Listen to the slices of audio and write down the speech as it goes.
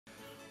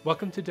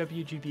Welcome to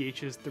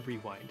WGBH's The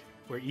Rewind,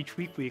 where each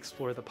week we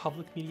explore the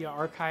public media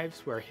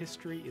archives where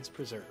history is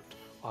preserved,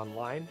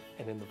 online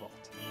and in the vault.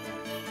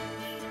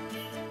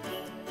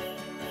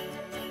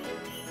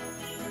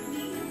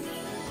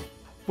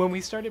 When we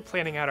started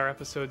planning out our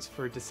episodes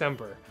for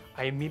December,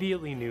 I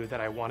immediately knew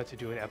that I wanted to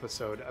do an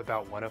episode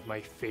about one of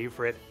my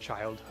favorite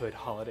childhood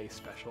holiday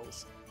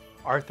specials,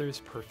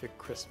 Arthur's Perfect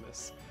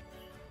Christmas.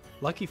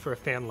 Lucky for a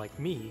fan like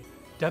me,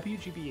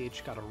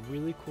 WGBH got a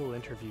really cool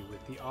interview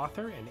with the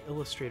author and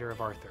illustrator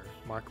of Arthur,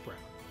 Marc Brown.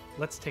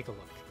 Let's take a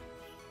look.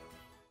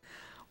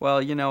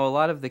 Well, you know, a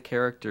lot of the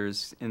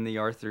characters in the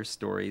Arthur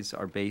stories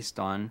are based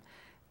on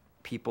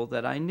people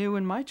that I knew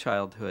in my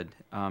childhood.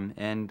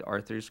 And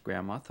Arthur's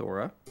grandma,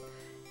 Thora,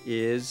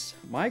 is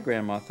my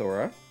grandma,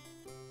 Thora.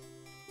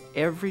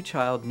 Every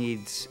child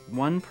needs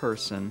one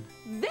person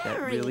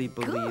that really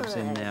believes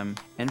in them.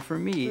 And for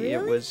me,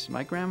 it was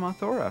my grandma,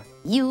 Thora.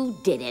 You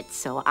did it,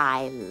 so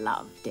I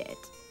loved it.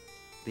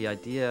 The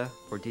idea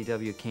for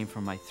DW came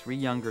from my three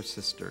younger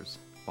sisters,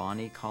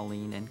 Bonnie,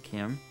 Colleen, and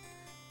Kim.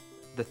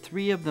 The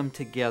three of them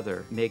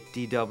together make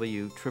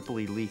DW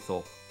triply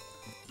lethal.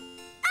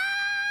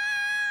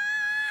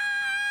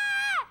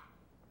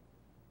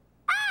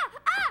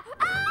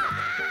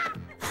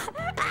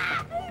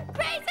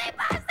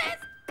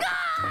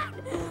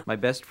 My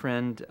best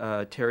friend,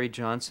 Terry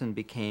Johnson,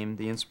 became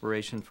the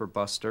inspiration for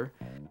Buster.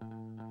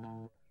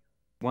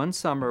 One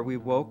summer, we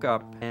woke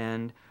up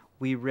and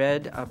we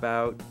read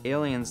about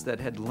aliens that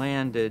had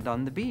landed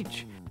on the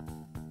beach.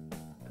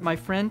 My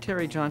friend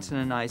Terry Johnson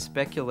and I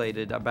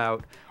speculated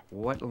about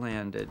what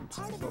landed,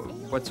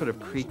 what sort of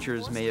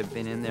creatures may have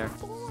been in there.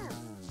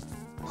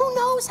 Who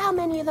knows how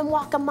many of them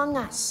walk among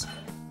us?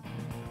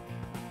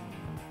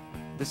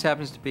 This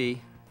happens to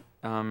be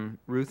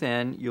Ruth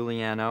Ann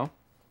Giuliano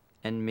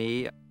and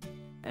me,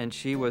 and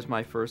she was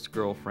my first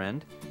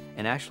girlfriend,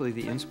 and actually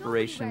the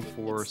inspiration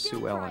for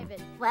Sue Ellen.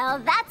 Well,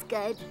 that's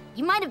good.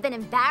 You might have been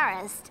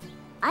embarrassed.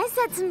 I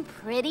said some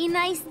pretty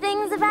nice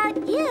things about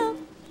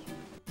you.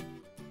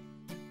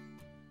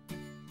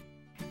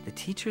 The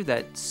teacher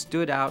that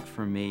stood out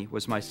for me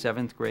was my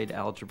 7th grade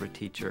algebra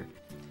teacher.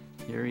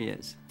 Here he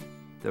is,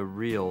 the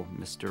real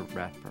Mr.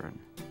 Ratburn.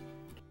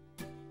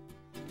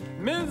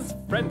 Ms.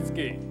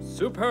 Frensky,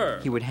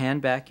 superb. He would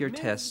hand back your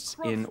tests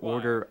in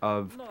order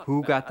of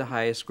who got the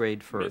highest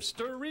grade first.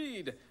 Mr.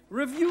 Reed,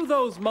 review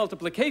those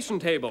multiplication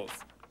tables.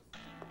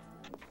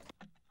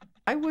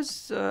 I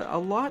was a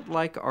lot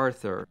like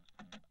Arthur.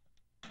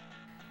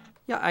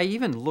 Yeah, I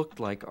even looked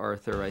like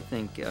Arthur, I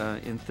think,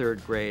 in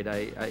 3rd grade.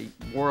 I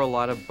wore a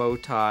lot of bow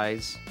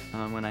ties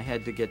when I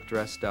had to get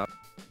dressed up.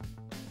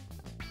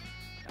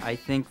 I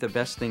think the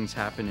best things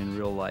happen in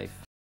real life.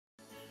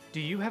 Do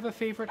you have a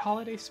favorite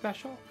holiday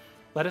special?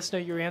 Let us know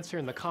your answer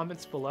in the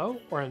comments below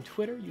or on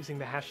Twitter using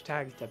the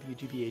hashtag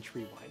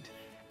WGBHRewind.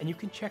 And you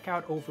can check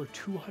out over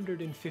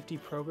 250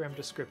 program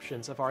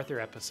descriptions of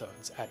Arthur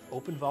episodes at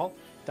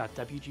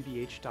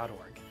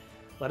openvault.wgbh.org.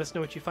 Let us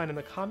know what you find in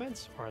the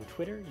comments or on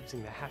Twitter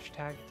using the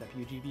hashtag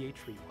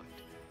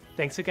WGBHRewind.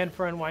 Thanks again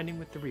for unwinding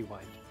with The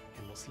Rewind,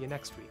 and we'll see you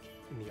next week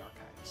in the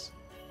archive.